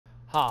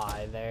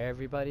Hi there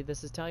everybody,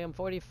 this is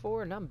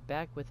Talium44 and I'm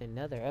back with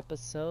another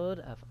episode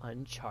of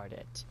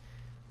Uncharted.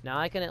 Now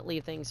I couldn't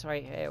leave things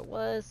right here it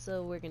was,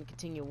 so we're gonna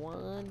continue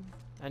on.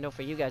 I know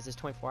for you guys it's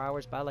 24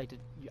 hours, but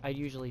I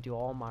usually do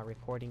all my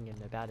recording in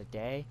about a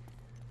day.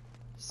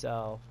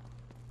 So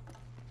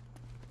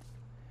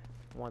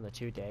 1 to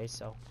 2 days,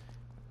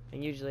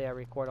 and usually I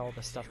record all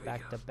the stuff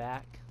back to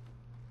back.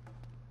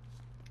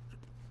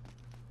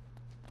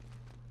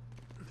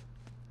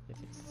 If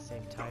it's the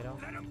same title.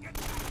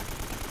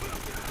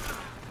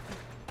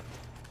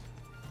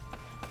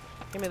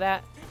 Give me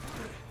that.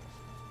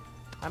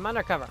 I'm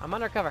undercover. I'm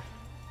undercover.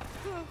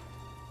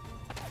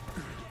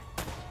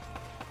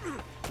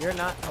 You're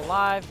not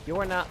alive.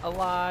 You're not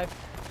alive.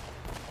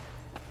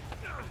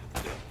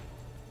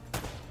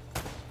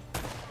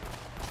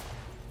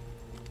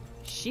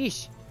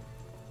 Sheesh.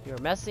 You're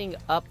messing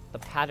up the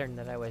pattern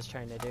that I was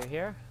trying to do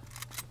here.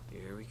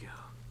 Here we go.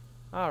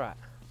 Alright.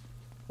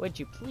 Would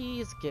you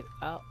please get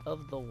out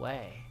of the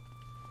way?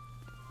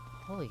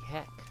 Holy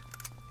heck.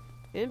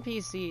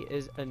 NPC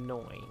is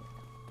annoying.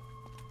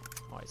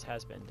 Always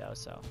has been though,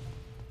 so.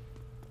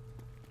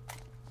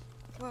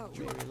 Whoa.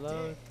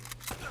 Reload.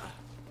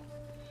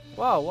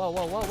 Whoa, whoa,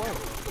 whoa, whoa, whoa.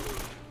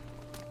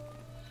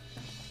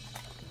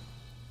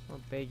 I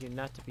beg you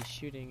not to be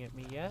shooting at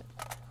me yet.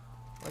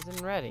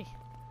 Wasn't ready.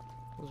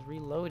 I was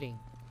reloading.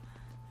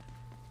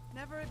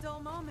 Never a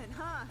dull moment,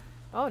 huh?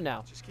 Oh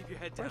no. Just keep your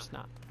head down. Of course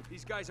not.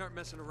 These guys aren't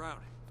messing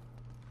around.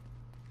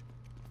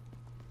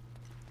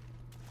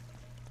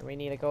 We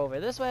need to go over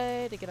this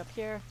way to get up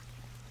here.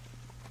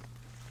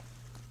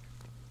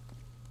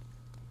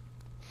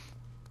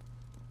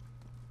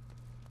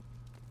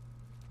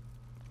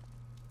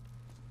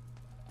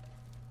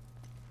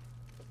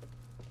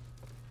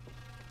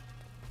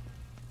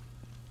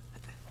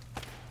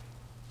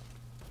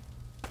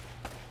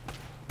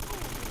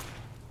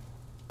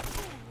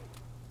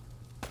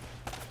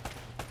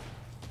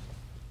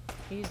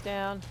 He's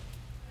down.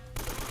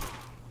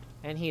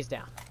 And he's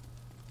down.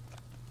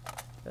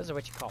 Those are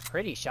what you call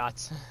pretty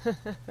shots.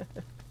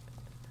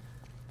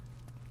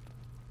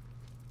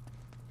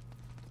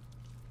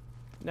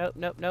 Nope,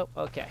 nope, nope.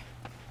 Okay.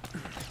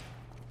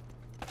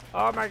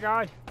 Oh my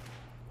god.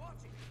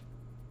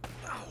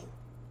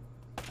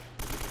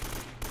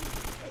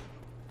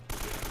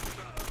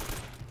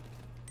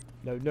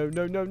 No, no,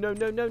 no, no, no,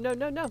 no, no, no,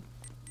 no, no.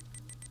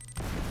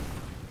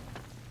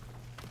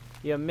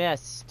 You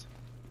missed.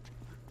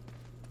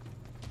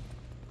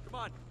 Come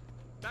on,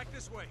 back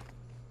this way.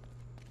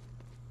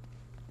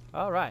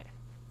 All right.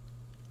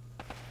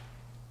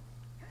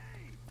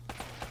 Hey!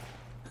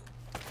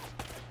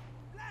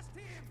 Blast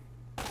him!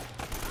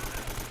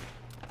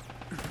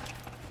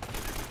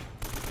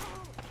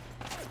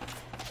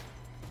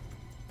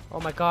 Oh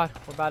my god,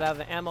 we're about out of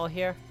the ammo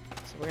here.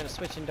 So we're gonna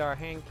switch into our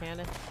hand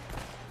cannon.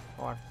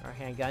 Or our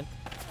handgun.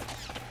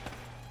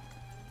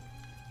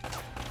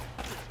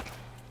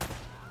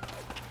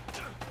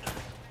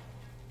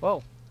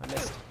 Whoa, I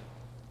missed.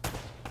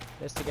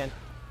 Missed again.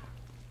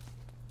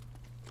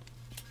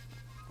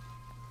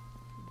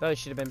 Those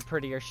should have been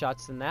prettier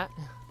shots than that.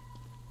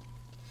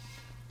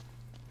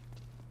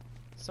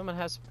 Someone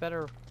has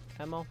better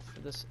ammo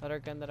for this other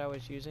gun that I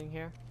was using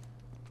here?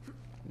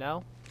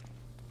 No?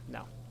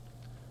 No.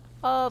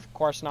 Of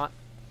course not.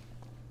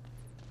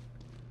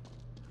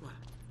 Come on,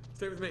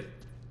 stay with me.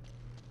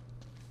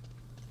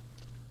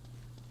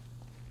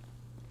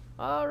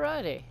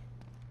 Alrighty.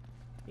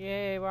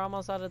 Yay, we're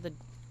almost out of the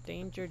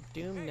danger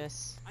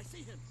doomness. I see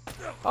him.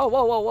 Oh,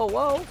 whoa, whoa, whoa,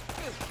 whoa!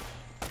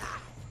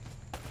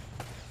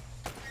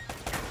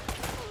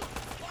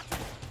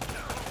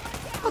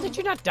 How did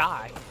you not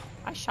die?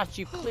 I shot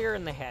you clear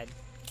in the head.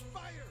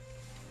 Fire!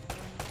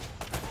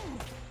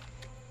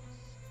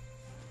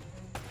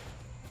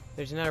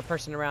 There's another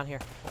person around here.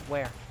 But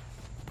where?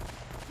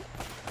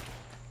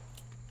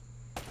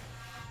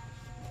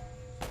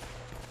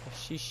 If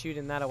she's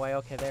shooting that away,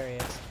 okay, there he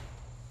is.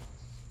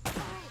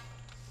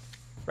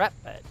 Right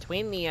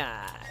between the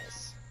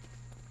eyes.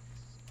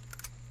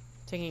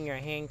 Taking your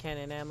hand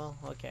cannon ammo?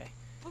 Okay.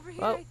 Over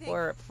here, Well, I think.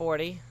 we're at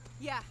 40.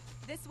 Yeah,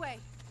 this way.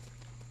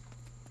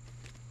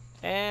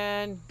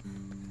 And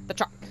the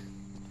truck.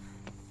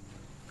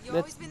 You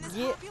Let's always been this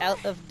get popular?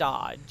 out of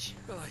Dodge.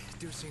 Well, I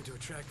do seem to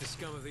attract the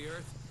scum of the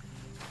earth.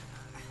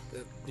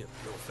 Yeah,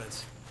 no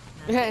offense.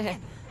 Do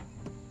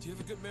you have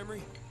a good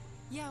memory?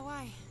 Yeah,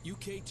 why?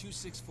 UK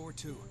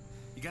 2642.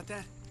 You got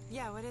that?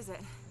 Yeah, what is it?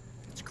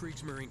 It's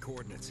Kriegsmarine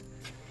coordinates.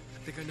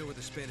 I think I know where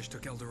the Spanish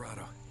took El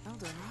Dorado. El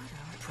Dorado.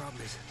 The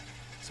problem is,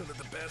 so that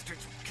the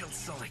bastards killed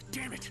Sully.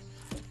 Damn it!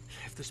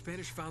 If the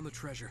Spanish found the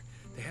treasure,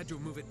 they had to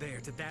move it there,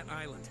 to that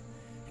island.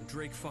 And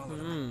Drake followed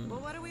them.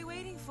 Well, what are we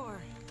waiting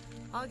for?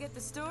 I'll get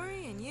the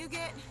story, and you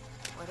get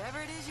whatever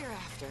it is you're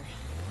after.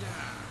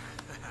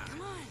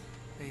 Come on.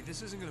 Hey,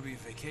 this isn't gonna be a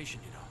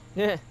vacation, you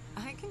know. Yeah.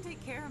 I can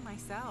take care of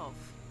myself.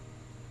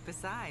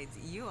 Besides,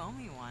 you owe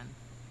me one.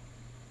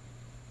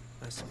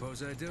 I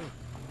suppose I do.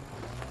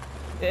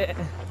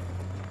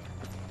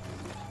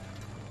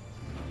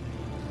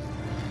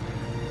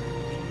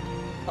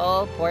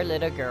 Oh, poor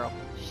little girl.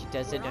 She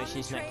doesn't know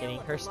she's not getting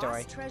her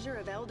story. Lost treasure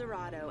of El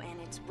Dorado, and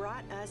it's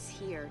brought us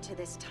here to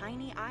this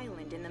tiny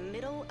island in the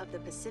middle of the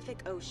Pacific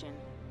Ocean.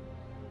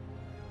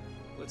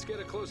 Let's get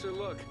a closer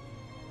look.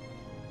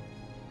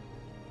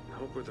 I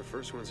hope we're the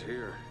first ones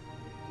here.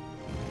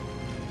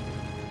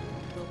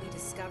 Will we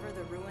discover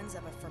the ruins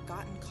of a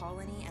forgotten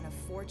colony and a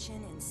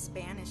fortune in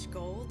Spanish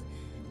gold?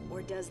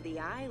 Or does the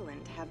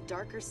island have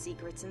darker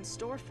secrets in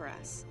store for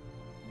us?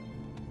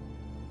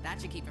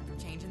 That should keep him from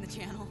changing the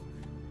channel.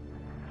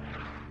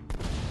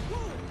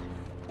 Whoa!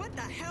 What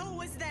the hell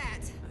was that?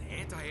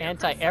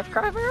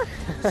 Anti-aircraft?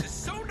 This is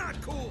so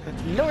not cool!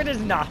 No, it is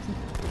not.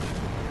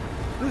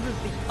 This is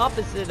the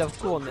opposite of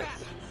coolness.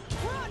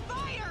 We're on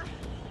fire!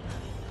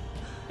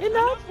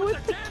 Enough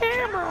with the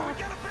camera!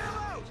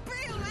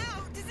 Bail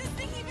out! Does this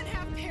thing even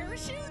have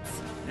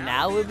parachutes?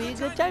 Now would be a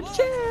good time to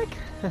check.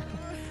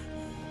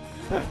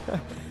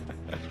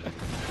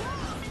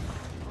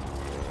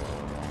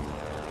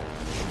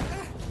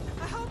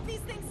 I hope these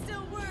things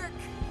still work.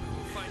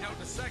 We'll find out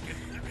in a second.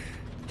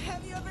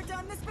 Have you ever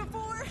done this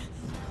before?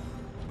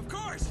 Of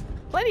course!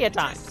 Plenty of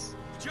times.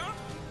 Jump!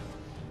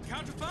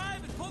 Count to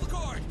 5 and pull the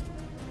cord!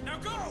 Now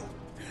go!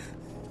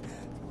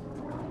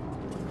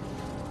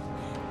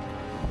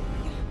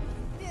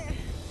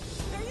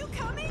 Are you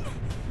coming?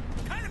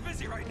 Kind of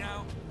busy right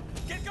now.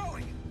 Get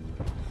going!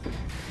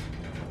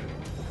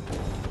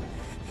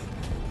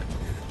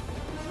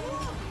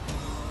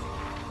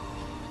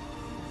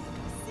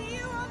 See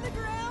you on the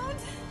ground?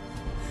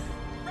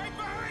 Right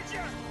behind you!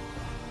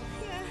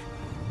 Yeah.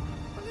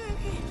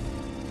 Okay.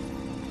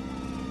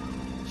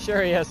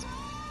 Sure he is.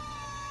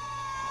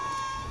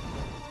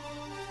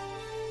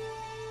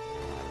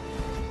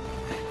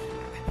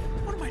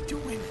 What am I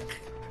doing?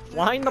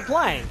 Flying the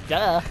plane,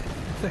 duh.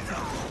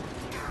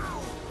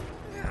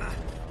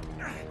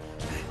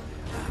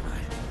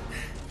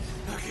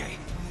 Okay,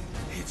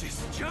 you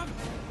just jump,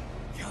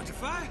 count to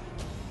 5,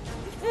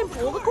 And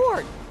pull the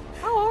cord.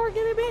 How hard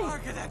can it be? How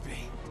hard could that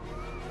be?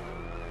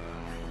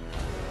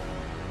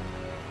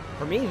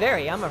 For me,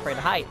 very. I'm afraid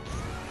of heights.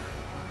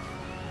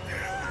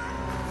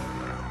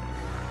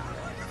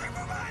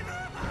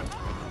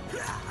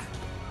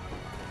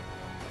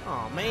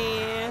 Oh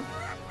man.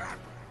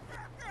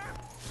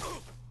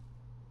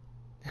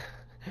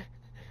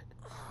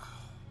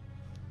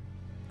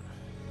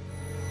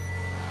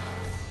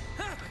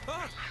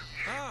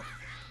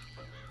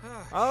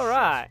 All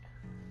right.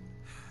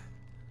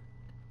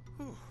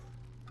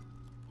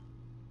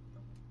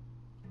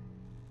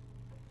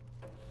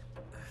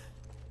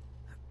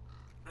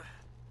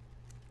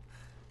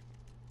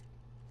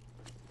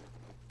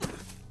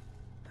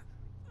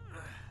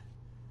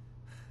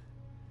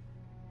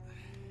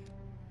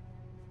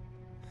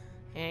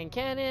 And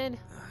cannon.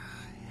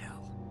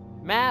 Hell.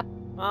 Map.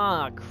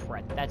 Oh,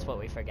 crap. That's what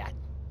we forgot.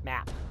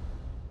 Map.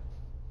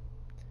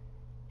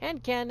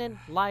 Hand cannon.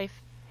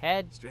 Life.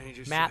 Head.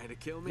 Strangers Map. trying to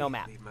kill me. No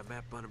map. Leave my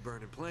map on a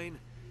burning plane.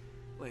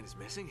 Plane is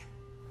missing.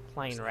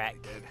 Plane Looks wreck.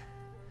 like they're dead.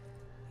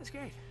 That's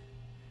great.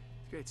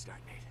 It's a great start,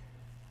 Nate.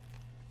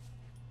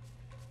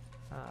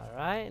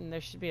 Alright, and there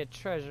should be a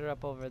treasure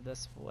up over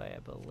this way, I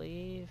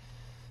believe.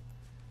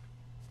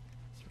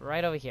 It's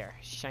right over here,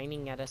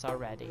 shining at us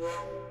already.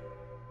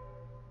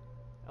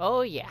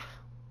 Oh yeah.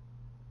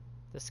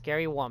 The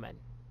scary woman.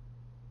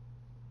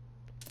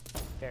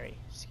 Very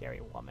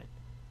scary woman.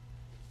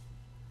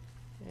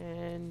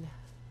 And...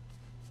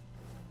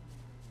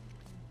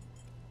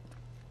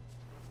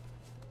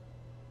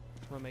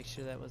 I want to make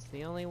sure that was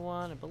the only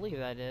one. I believe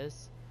that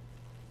is.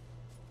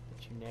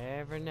 But you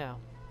never know.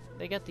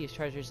 They got these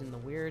treasures in the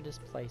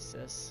weirdest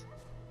places.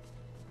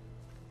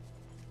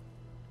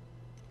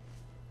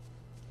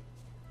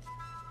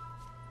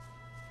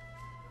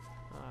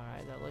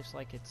 Alright, that looks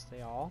like it's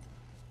the all.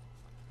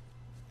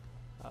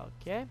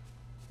 Okay.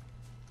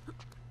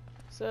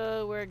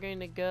 So we're going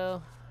to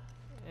go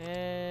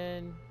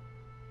and...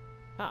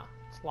 Huh,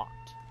 it's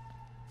locked.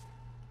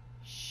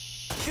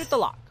 Shoot the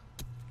lock.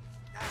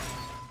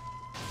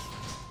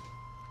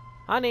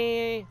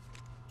 Honey,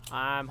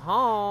 I'm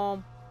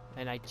home.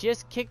 And I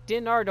just kicked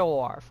in our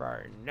door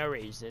for no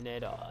reason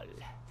at all.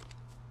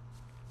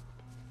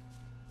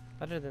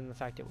 Other than the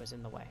fact it was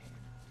in the way.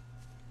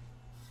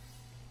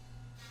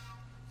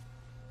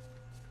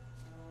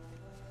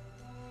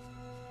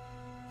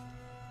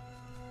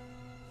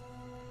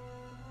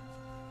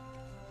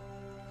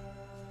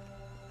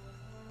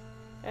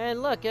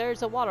 And look,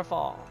 there's a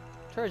waterfall.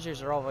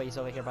 Treasures are always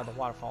over here by the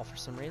waterfall for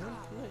some reason.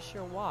 I'm not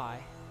sure why.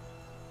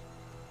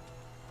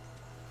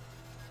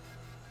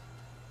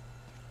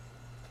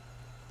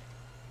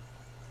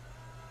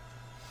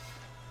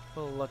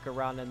 We'll look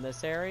around in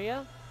this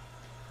area.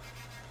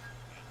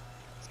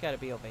 It's got to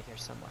be over here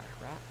somewhere,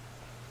 right?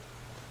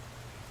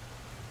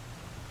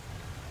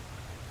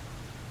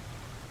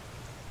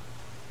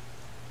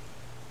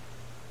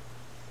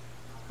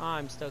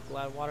 I'm still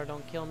glad water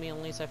don't kill me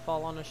unless I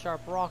fall on a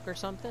sharp rock or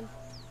something.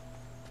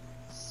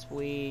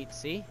 Sweet,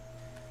 see?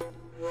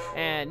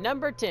 And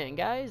number 10,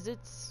 guys,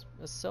 it's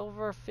a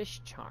silver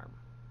fish charm.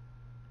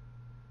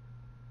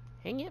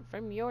 Hang it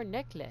from your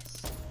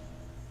necklace.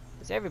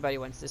 Because everybody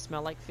wants to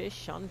smell like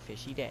fish on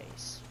fishy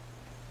days.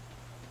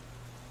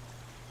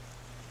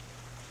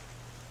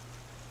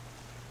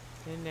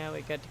 And now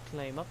we got to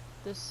climb up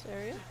this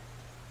area.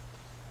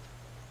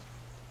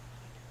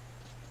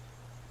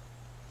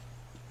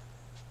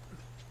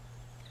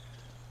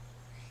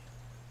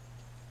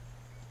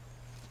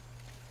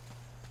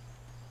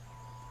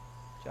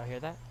 Did y'all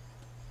hear that?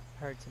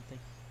 I heard something.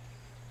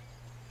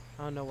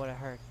 I don't know what I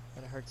heard,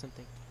 but I heard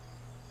something.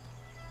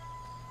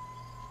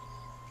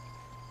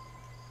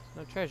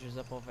 No treasures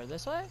up over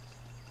this way?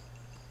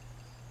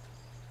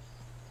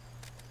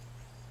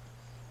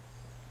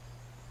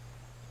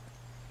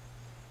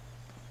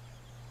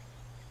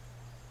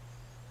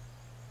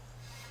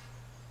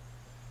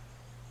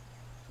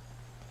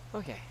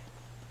 Okay.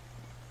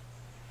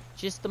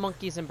 Just the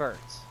monkeys and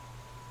birds.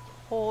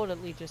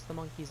 Totally just the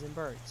monkeys and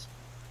birds.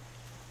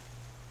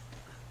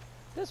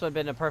 This would have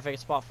been a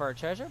perfect spot for a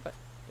treasure, but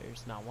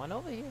there's not one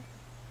over here.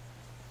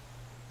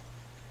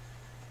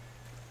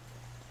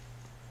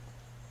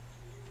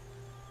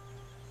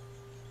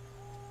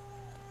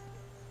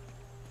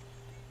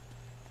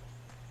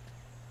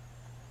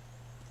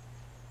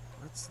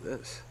 What's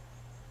this?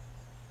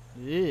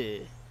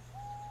 Ugh.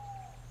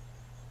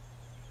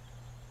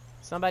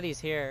 Somebody's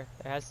here.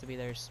 There has to be.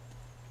 There's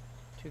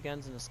 2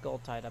 guns and a skull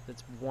tied up.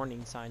 It's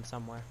warning sign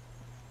somewhere.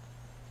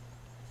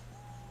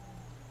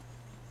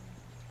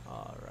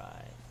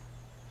 Alright.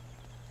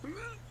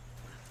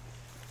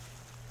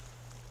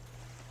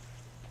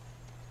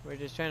 We're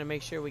just trying to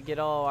make sure we get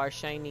all our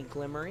shiny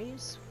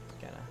glimmeries.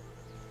 Gotta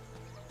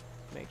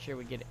make sure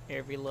we get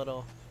every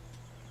little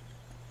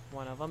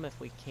one of them if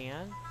we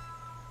can.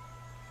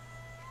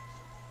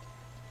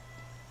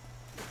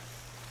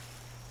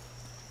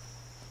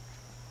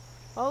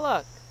 Oh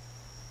look!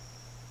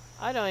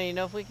 I don't even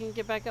know if we can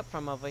get back up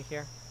from over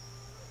here.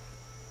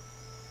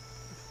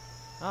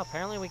 Oh,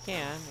 apparently we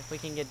can. If we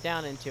can get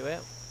down into it,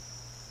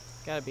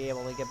 gotta be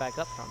able to get back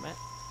up from it.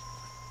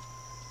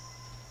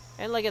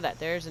 And look at that,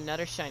 there's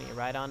another shiny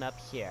right on up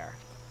here.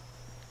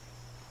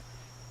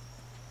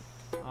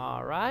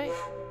 Alright.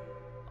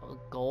 A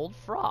gold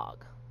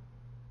frog.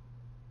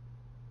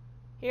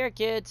 Here,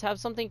 kids, have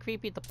something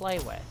creepy to play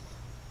with.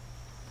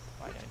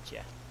 Why don't you?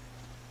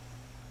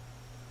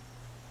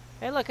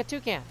 Hey, look, a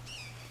toucan.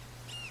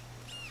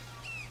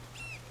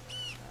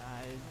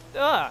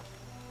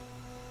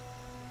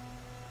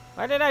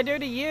 What did I do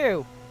to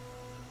you?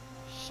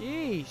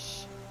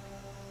 Sheesh.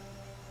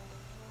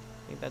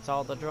 I think that's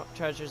all the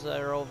treasures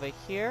that are over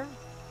here.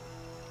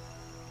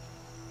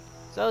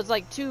 So it's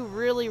like 2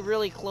 really,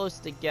 really close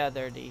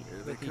together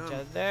with each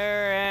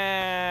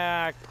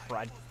other.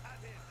 Crud.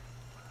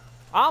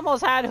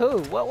 Almost had who?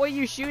 What were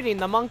you shooting?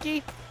 The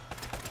monkey?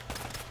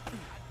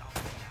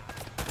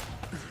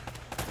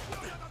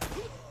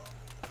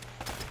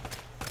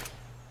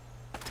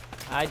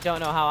 I don't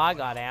know how I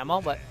got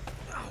ammo, but...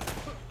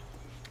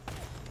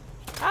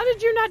 How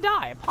did you not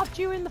die? I popped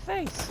you in the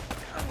face.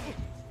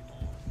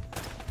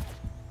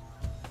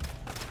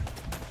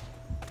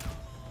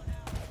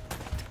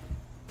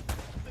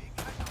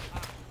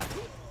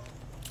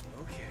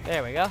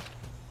 There we go.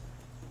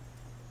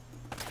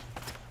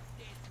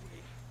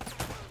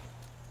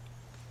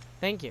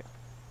 Thank you.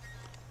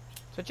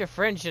 That's what your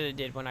friend should have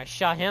did when I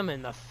shot him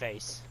in the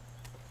face.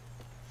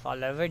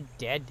 Fall over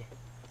dead.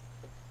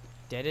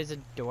 Dead as a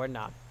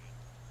doorknob.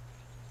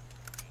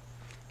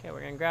 Okay,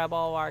 we're gonna grab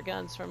all our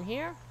guns from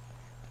here.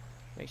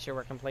 Make sure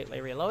we're completely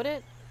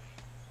reloaded.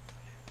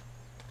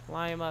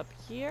 Climb up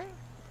here.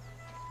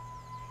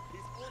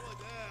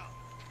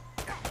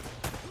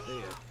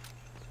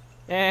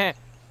 Eh,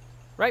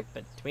 right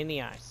between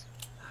the eyes.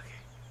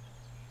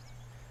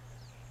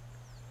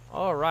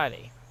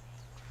 Alrighty.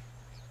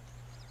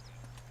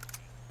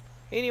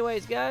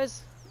 Anyways,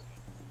 guys,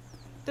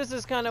 this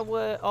is kind of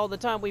what all the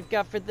time we've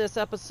got for this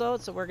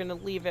episode, so we're gonna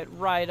leave it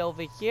right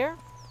over here.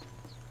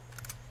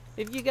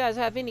 If you guys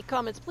have any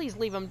comments, please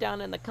leave them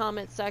down in the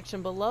comment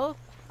section below.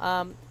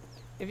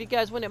 If you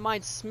guys wouldn't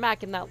mind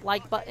smacking that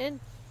like button,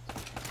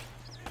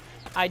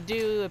 I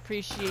do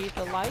appreciate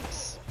the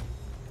likes.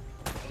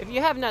 If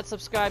you have not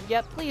subscribed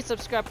yet, please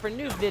subscribe for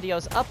new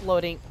videos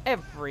uploading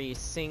every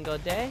single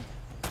day.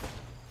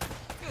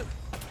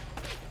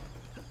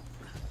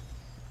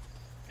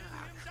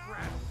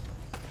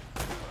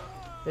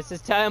 This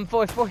is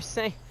Time44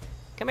 saying,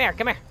 come here,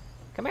 come here,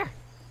 come here.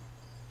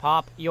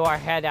 Pop your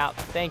head out.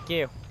 Thank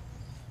you.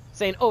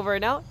 Saying over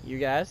and out, you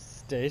guys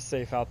stay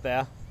safe out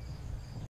there.